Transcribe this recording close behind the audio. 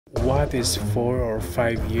What is 4 or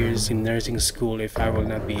 5 years in nursing school if I will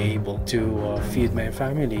not be able to feed my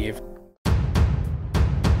family? If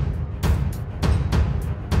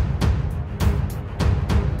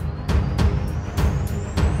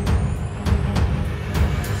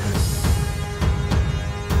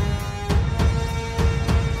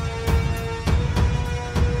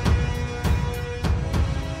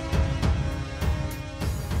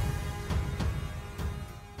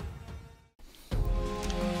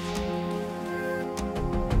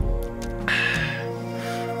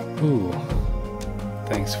Ooh,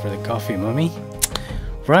 thanks for the coffee, mommy.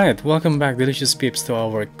 Right, welcome back, delicious peeps, to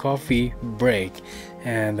our coffee break.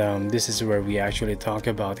 And this is where we actually talk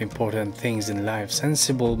about important things in life,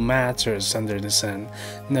 sensible matters under the sun,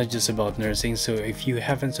 not just about nursing. So if you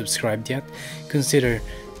haven't subscribed yet, consider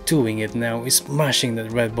doing it now, smashing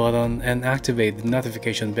that red button and activate the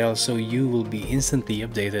notification bell so you will be instantly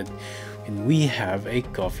updated when we have a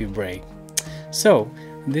coffee break. So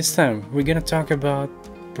this time we're gonna talk about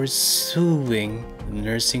pursuing the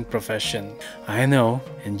nursing profession. I know,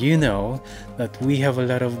 and you know, that we have a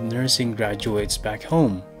lot of nursing graduates back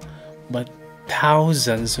home, but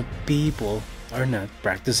thousands of people are not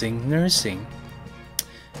practicing nursing.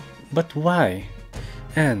 But why?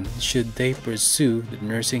 And should they pursue the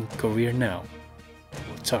nursing career now?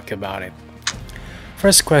 We'll talk about it.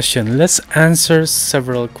 First question, let's answer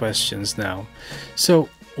several questions now. So,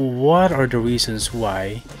 what are the reasons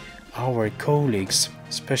why our colleagues,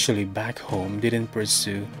 especially back home, didn't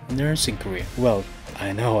pursue nursing career? Well,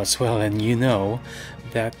 I know as well, and you know,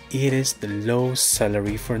 that it is the low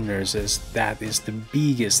salary for nurses that is the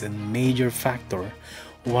biggest and major factor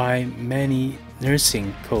why many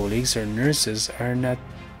nursing colleagues or nurses are not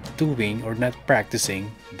doing or not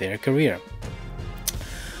practicing their career.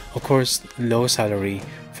 Of course, low salary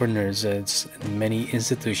for nurses in many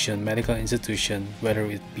medical institution, whether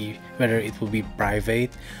it will be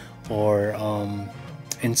private or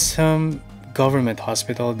in some government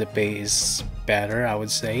hospital, the pay is better, I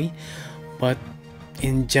would say, but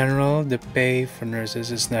in general, the pay for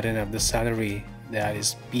nurses is not enough. The salary that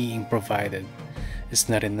is being provided is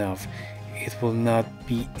not enough. It will not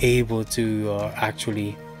be able to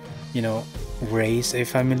actually, raise a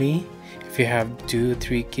family. If you have 2 or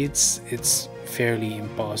 3 kids, it's fairly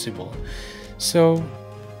impossible. So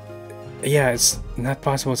yeah, it's not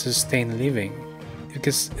possible to sustain living.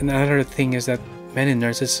 Because another thing is that many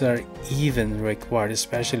nurses are even required,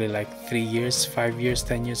 especially like 3 years, 5 years,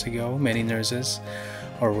 10 years ago, many nurses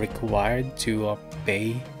are required to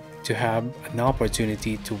pay to have an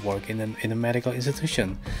opportunity to work in a medical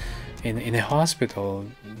institution, in a hospital.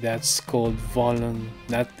 That's called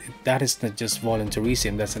that is not just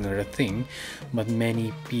voluntarism, that's another thing, but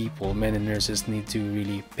many nurses need to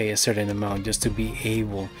really pay a certain amount just to be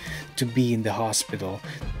able to be in the hospital,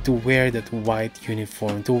 to wear that white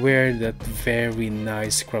uniform, to wear that very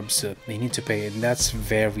nice scrub suit. They need to pay, and that's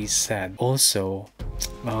very sad. Also,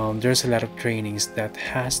 there's a lot of trainings that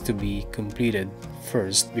has to be completed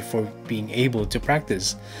first before being able to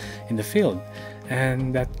practice in the field,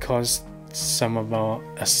 and that costs some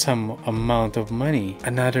amount of money.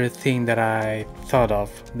 Another thing that I thought of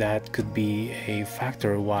that could be a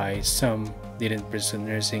factor why some didn't pursue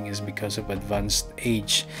nursing is because of advanced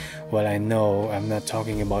age. Well, I know I'm not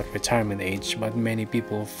talking about retirement age, but many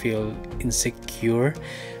people feel insecure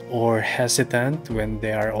or hesitant when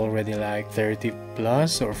they are already like 30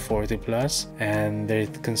 plus or 40 plus and they're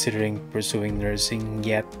considering pursuing nursing,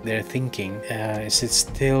 yet they're thinking, is it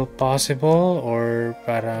still possible, or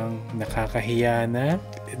parang nakakahiya na?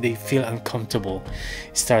 They feel uncomfortable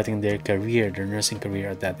starting their nursing career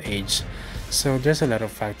at that age. So there's a lot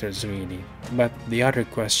of factors really. But the other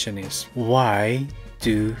question is, why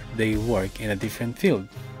do they work in a different field?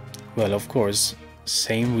 Well, of course,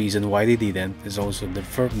 same reason why they didn't is also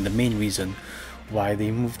the main reason why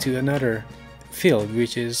they moved to another field,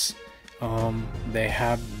 which is they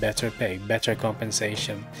have better pay, better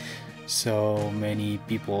compensation. So many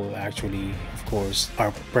people actually, of course,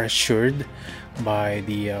 are pressured by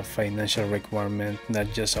the financial requirement,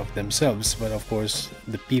 not just of themselves, but of course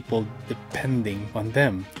the people depending on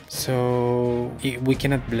them. So we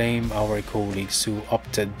cannot blame our colleagues who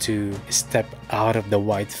opted to step out of the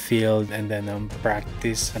white field and then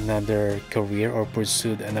practice another career or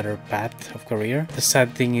pursued another path of career. The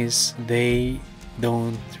sad thing is they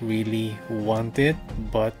don't really want it,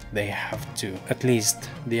 but they have to. At least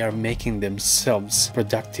they are making themselves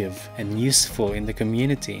productive and useful in the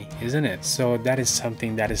community, isn't it? So that is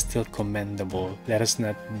something that is still commendable. Let us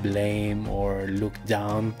not blame or look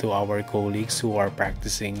down to our colleagues who are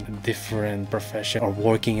practicing a different profession or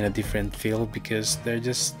working in a different field, because they're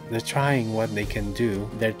trying what they can do.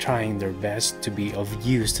 They're trying their best to be of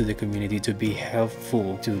use to the community, to be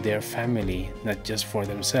helpful to their family, not just for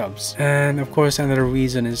themselves. And of course, another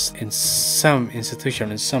reason is in some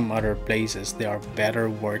institutions, in some other places, there are better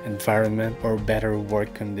work environment or better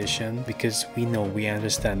work condition, because we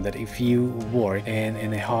understand that if you work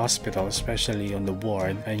in a hospital, especially on the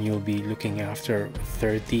ward, and you'll be looking after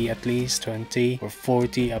 30, at least 20 or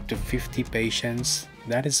 40 up to 50 patients,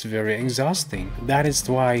 that is very exhausting. That is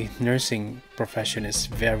why nursing profession is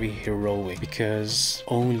very heroic, because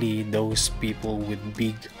only those people with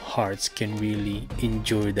big hearts can really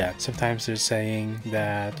endure that. Sometimes they're saying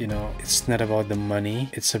that, it's not about the money,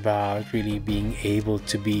 it's about really being able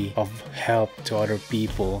to be of help to other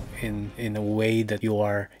people in a way that you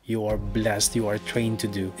are blessed, you are trained to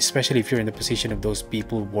do, especially if you're in the position of those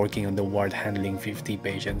people working on the ward handling 50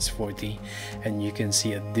 patients, 40, and you can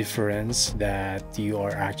see a difference that you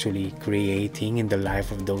are actually creating in the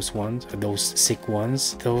life of those sick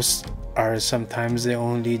ones. Those are sometimes the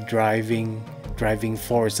only driving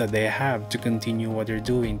force that they have to continue what they're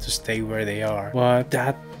doing, to stay where they are. But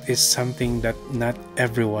that is something that not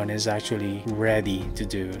everyone is actually ready to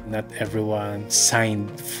do. Not everyone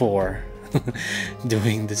signed for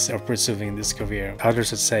doing this or pursuing this career.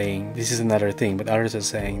 Others are saying, this is another thing, but others are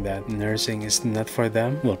saying that nursing is not for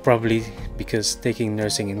them. Well, probably because taking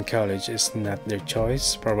nursing in college is not their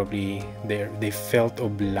choice. Probably they felt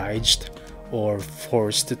obliged or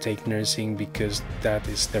forced to take nursing because that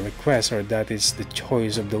is the request, or that is the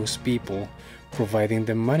choice of those people providing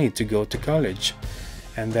them money to go to college.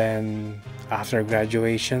 And then after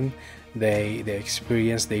graduation, they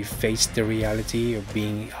face the reality of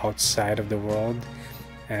being outside of the world,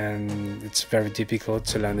 and it's very difficult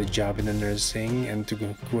to land a job in the nursing and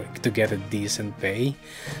to get a decent pay.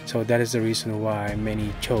 So that is the reason why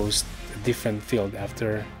many chose a different field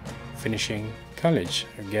after finishing college,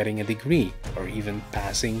 or getting a degree, or even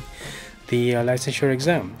passing the licensure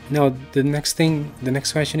exam. Now the next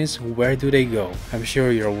question is, where do they go? I'm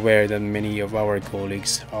sure you're aware that many of our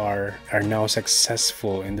colleagues are now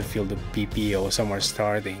successful in the field of BPO. Some are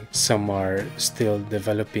starting, some are still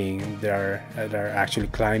developing. They're actually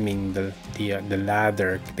climbing the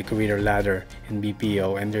ladder, the career ladder in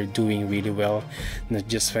BPO, and they're doing really well, not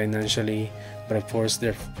just financially, but of course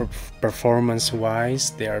their performance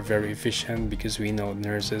wise, they are very efficient, because we know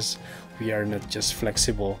nurses, we are not just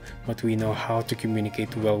flexible, but we know how to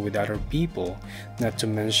communicate well with other people, not to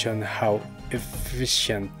mention how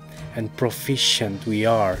efficient and proficient we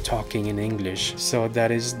are talking in English. So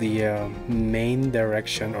that is the main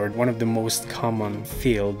direction, or one of the most common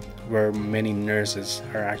field where many nurses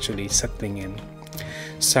are actually settling in.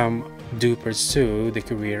 Some do pursue the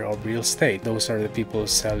career of real estate. Those are the people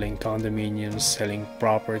selling condominiums, selling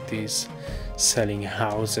properties, selling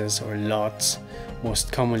houses or lots.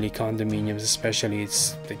 Most commonly condominiums, especially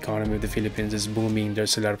it's the economy of the Philippines is booming.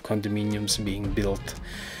 There's a lot of condominiums being built,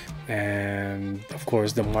 and of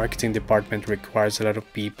course the marketing department requires a lot of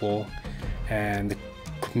people, and the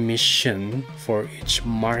commission for each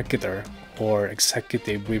marketer or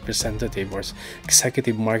executive representative or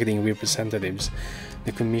executive marketing representatives,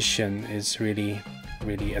 the commission is really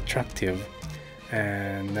attractive,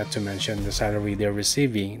 and not to mention the salary they're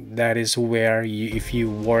receiving. That is where if you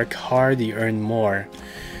work hard, you earn more.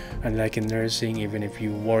 Unlike in nursing, even if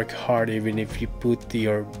you work hard, even if you put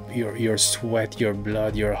your sweat, your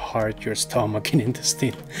blood, your heart, your stomach and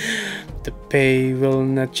intestine, the pay will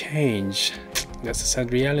not change. That's a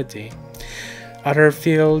sad reality. Other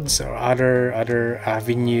fields or other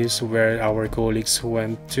avenues where our colleagues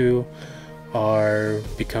went to are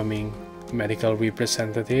becoming medical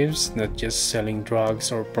representatives, not just selling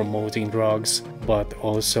drugs or promoting drugs, but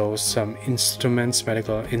also some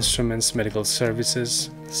medical instruments, medical services,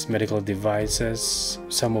 medical devices.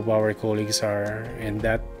 Some of our colleagues are in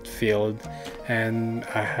that field, and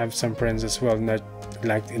I have some friends as well, not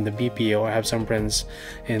like in the BPO. I have some friends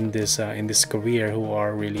in this career who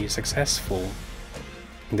are really successful.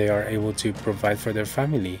 They are able to provide for their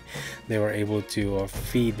family. They were able to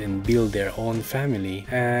feed and build their own family.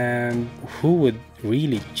 And who would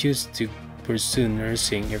really choose to pursue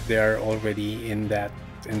nursing if they are already in that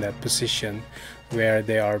position where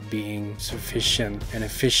they are being sufficient and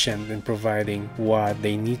efficient in providing what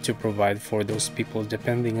they need to provide for those people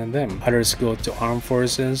depending on them. Others go to armed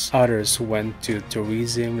forces, others went to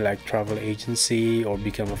tourism like travel agency or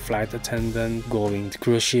become a flight attendant, going to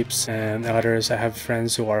cruise ships, and others, I have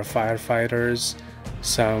friends who are firefighters.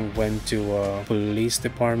 Some went to a police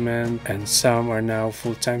department, and some are now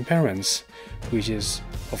full-time parents, which is,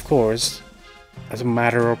 of course, as a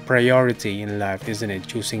matter of priority in life, isn't it?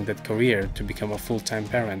 Choosing that career to become a full-time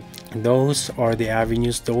parent. Those are the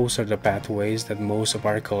avenues, those are the pathways that most of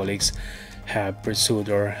our colleagues have pursued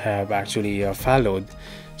or have actually followed.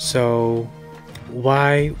 So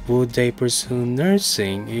why would they pursue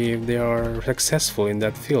nursing if they are successful in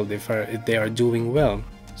that field, if they are doing well?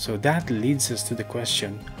 So that leads us to the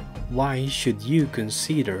question, why should you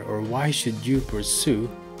consider or why should you pursue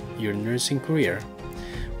your nursing career?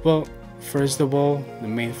 Well, first of all, the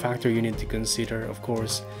main factor you need to consider, of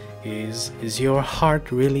course, is your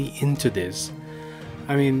heart really into this?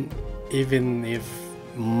 I mean, even if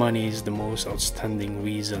money is the most outstanding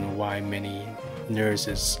reason why many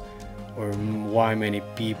nurses or why many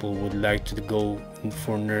people would like to go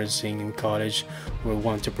for nursing in college or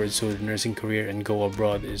want to pursue the nursing career and go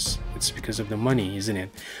abroad, it's because of the money, isn't it?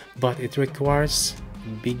 But it requires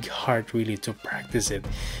big heart really to practice it.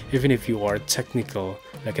 Even if you are technical,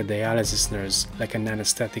 like a dialysis nurse, like an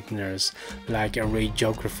anesthetic nurse, like a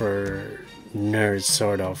radiographer nurse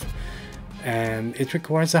sort of, and it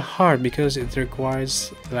requires a heart, because it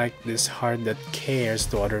requires like this heart that cares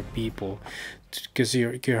to other people, because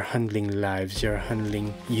you're handling lives, you're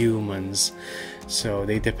handling humans, so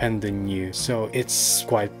they depend on you. So it's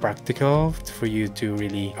quite practical for you to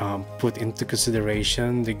really put into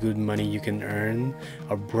consideration the good money you can earn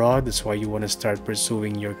abroad. That's why you want to start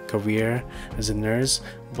pursuing your career as a nurse,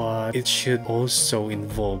 but it should also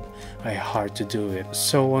involve a heart to do it.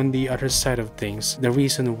 So on the other side of things, the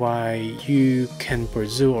reason why you can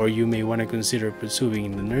pursue or you may want to consider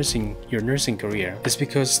pursuing your nursing career is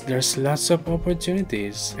because there's lots of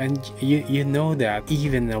opportunities, and you know that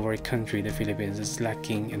even our country, the Philippines, is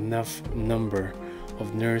lacking enough number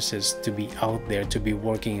of nurses to be out there, to be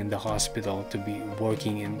working in the hospital, to be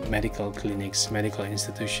working in medical clinics, medical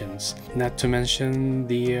institutions, not to mention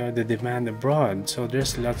the demand abroad. So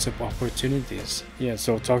there's lots of opportunities. Yeah,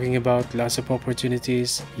 so talking about lots of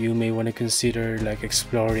opportunities, you may want to consider like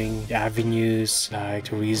exploring avenues like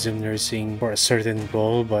tourism nursing for a certain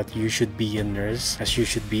role, but you should be a nurse, as you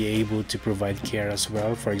should be able to provide care as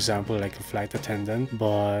well. For example, like a flight attendant,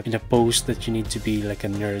 but in a post that you need to be like a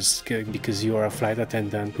nurse, because you are a flight attendant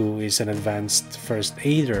who is an advanced first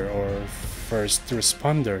aider or first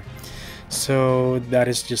responder. So that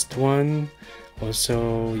is just one.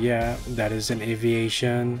 Also, yeah, that is in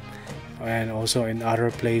aviation, and also in other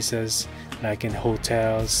places like in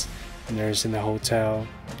hotels, nurse in a hotel,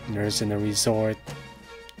 nurse in a resort,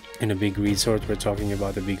 in a big resort. We're talking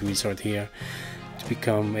about a big resort here. To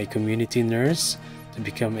become a community nurse, to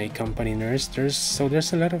become a company nurse, there's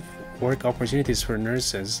a lot of work opportunities for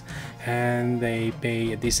nurses, and they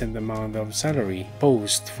pay a decent amount of salary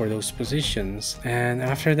post for those positions. And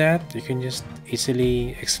after that, you can just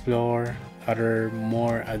easily explore other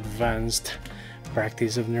more advanced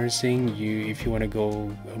practice of nursing. If you want to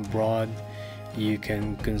go abroad, you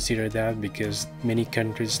can consider that, because many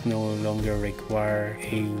countries no longer require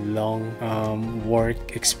a long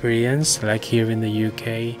work experience. Like here in the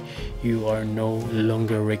UK, you are no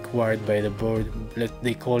longer required by the board.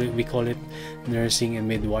 We call it Nursing and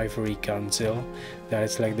Midwifery Council.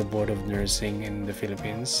 That's like the board of nursing in the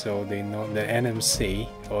Philippines. So they know the NMC,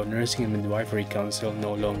 or Nursing and Midwifery Council,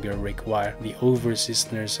 no longer require the overseas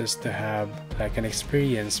nurses to have like an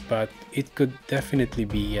experience, but it could definitely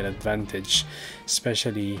be an advantage,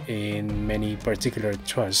 especially in many particular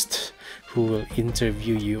trusts who will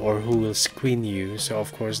interview you or who will screen you. So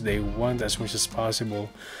of course they want as much as possible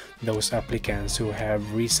those applicants who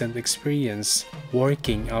have recent experience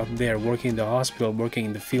working out there, working in the hospital, working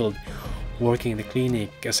in the field, working in the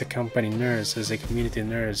clinic as a company nurse, as a community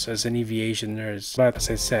nurse, as an aviation nurse. But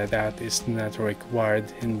as I said, that is not required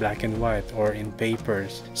in black and white or in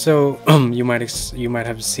papers. So you might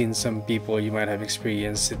have seen some people, you might have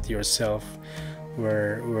experienced it yourself,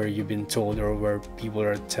 where you've been told, or where people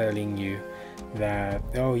are telling you that,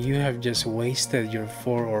 oh, you have just wasted your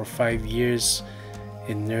 4 or 5 years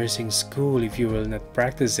in nursing school if you will not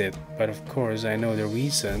practice it. But of course, I know the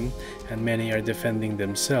reason, and many are defending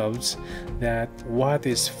themselves, that what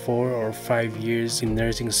is 4 or 5 years in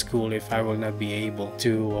nursing school if I will not be able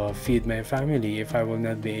to feed my family, if I will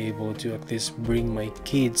not be able to at least bring my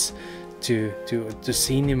kids to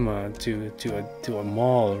cinema, to a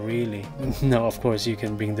mall, really. No, of course you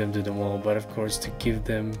can bring them to the mall, but of course to give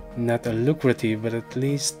them not a lucrative but at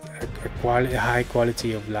least a high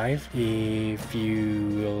quality of life. If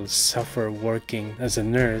you will suffer working as a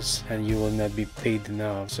nurse and you will not be paid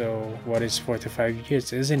enough, so what is 4 to 5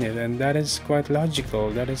 years, isn't it? And that is quite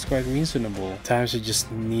logical, that is quite reasonable. Times you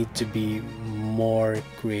just need to be more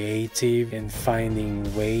creative in finding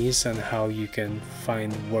ways on how you can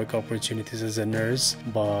find work opportunities as a nurse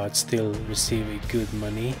but still receive a good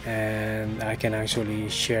money. And I can actually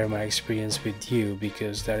share my experience with you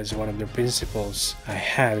because that is one of the principles I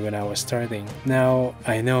had when I was starting. Now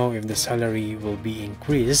I know if the salary will be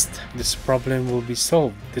increased, this problem will be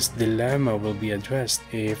solved, this dilemma will be addressed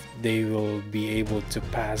if they will be able to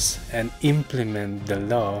pass and implement the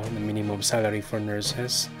law, the minimum salary for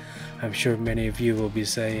nurses. I'm sure many of you will be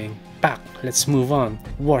saying, "Pak, let's move on.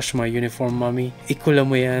 Wash my uniform, mommy. Ikula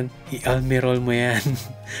mo yan. I-almirol mo yan."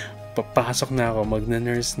 Papasok na ako,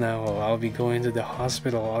 magna-nurse na ako. I'll be going to the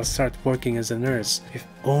hospital. I'll start working as a nurse. If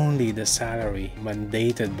only the salary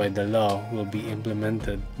mandated by the law will be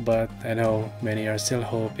implemented. But I know many are still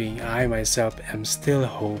hoping. I myself am still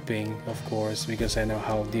hoping, of course, because I know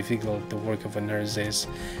how difficult the work of a nurse is,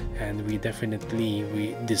 and we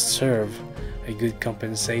deserve a good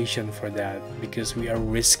compensation for that, because we are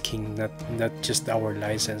risking not just our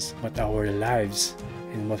license but our lives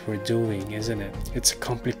in what we're doing, isn't it? It's a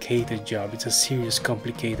complicated job. It's a serious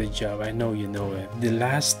complicated job. I know you know it. The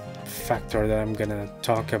last factor that I'm gonna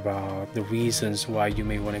talk about, the reasons why you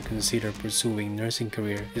may want to consider pursuing nursing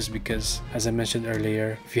career, is because, as I mentioned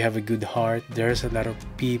earlier, if you have a good heart, there's a lot of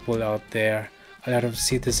people out there, a lot of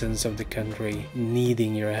citizens of the country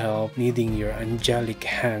needing your help, needing your angelic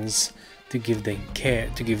hands to give them care,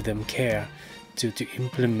 to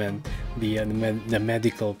implement the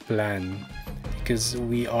medical plan, because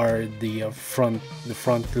we are the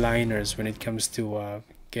frontliners when it comes to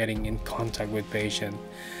getting in contact with patient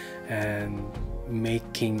and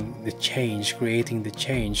making the change, creating the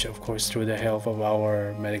change, of course, through the help of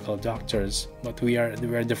our medical doctors. But we are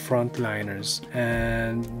the frontliners,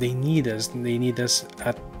 and they need us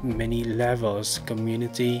at many levels,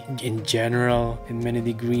 community in general, in many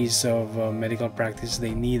degrees of medical practice.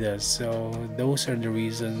 They need us. So those are the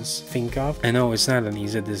reasons. Think of. I know it's not an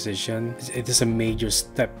easy decision. It is a major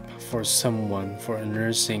step for someone, for a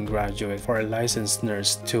nursing graduate, for a licensed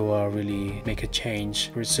nurse to really make a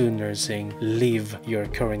change, pursue nursing, leave your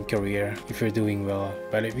current career if you're doing well.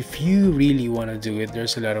 But if you really want to do it,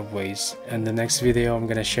 there's a lot of ways. And the next video, I'm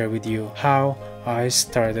gonna share with you how I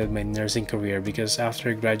started my nursing career, because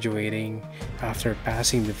after graduating, after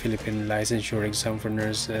passing the Philippine licensure exam for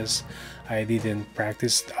nurses, I didn't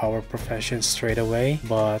practice our profession straight away,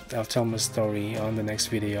 but I'll tell my story on the next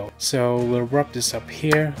video. So we'll wrap this up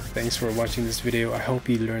here. Thanks for watching this video. I hope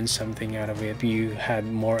you learned something out of it. If you had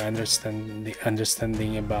more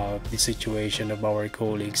understanding about the situation of our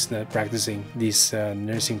colleagues not practicing this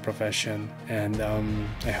nursing profession, and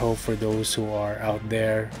I hope for those who are out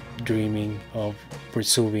there dreaming of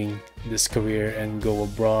pursuing this career and go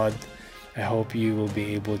abroad, I hope you will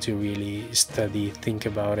be able to really study, think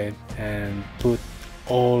about it, and put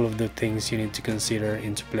all of the things you need to consider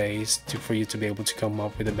into place for you to be able to come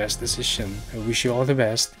up with the best decision. I wish you all the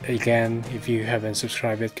best. Again, if you haven't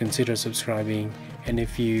subscribed yet, consider subscribing. And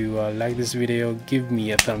if you like this video, give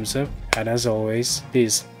me a thumbs up. And as always,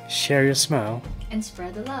 please share your smile and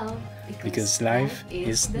spread the love, because life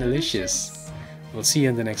is delicious. We'll see you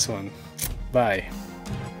in the next one. Bye.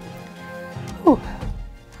 Whew.